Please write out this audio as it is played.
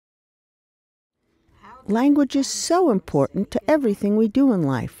Language is so important to everything we do in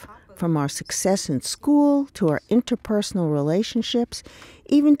life, from our success in school to our interpersonal relationships,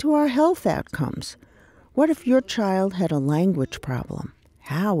 even to our health outcomes. What if your child had a language problem?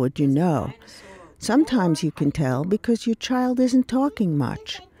 How would you know? Sometimes you can tell because your child isn't talking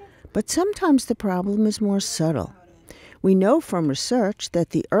much. But sometimes the problem is more subtle. We know from research that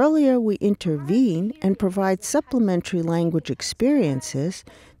the earlier we intervene and provide supplementary language experiences,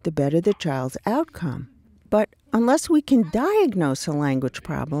 the better the child's outcome. But unless we can diagnose a language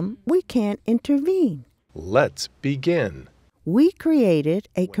problem, we can't intervene. Let's begin. We created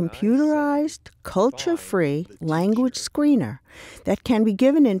a computerized, culture-free language screener that can be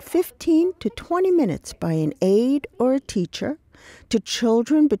given in 15 to 20 minutes by an aide or a teacher to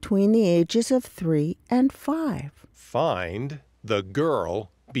children between the ages of 3 and 5. Find the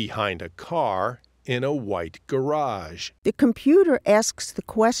girl behind a car in a white garage. The computer asks the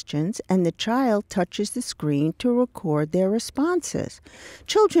questions and the child touches the screen to record their responses.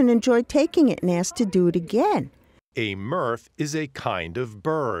 Children enjoy taking it and ask to do it again. A murph is a kind of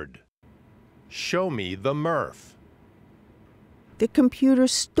bird. Show me the murph. The computer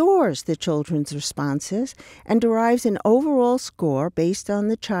stores the children's responses and derives an overall score based on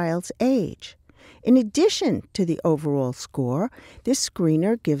the child's age. In addition to the overall score, this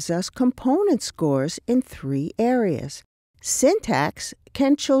screener gives us component scores in 3 areas. Syntax: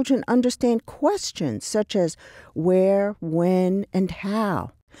 can children understand questions such as where, when, and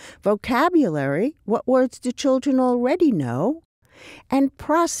how? Vocabulary: what words do children already know? And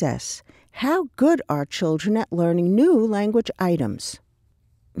process: how good are children at learning new language items?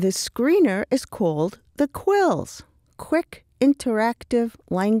 The screener is called the QUILS, Quick Interactive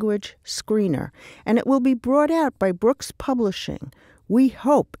Language Screener, and it will be brought out by Brooks Publishing. We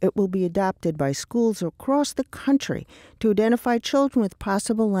hope it will be adopted by schools across the country to identify children with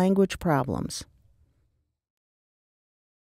possible language problems.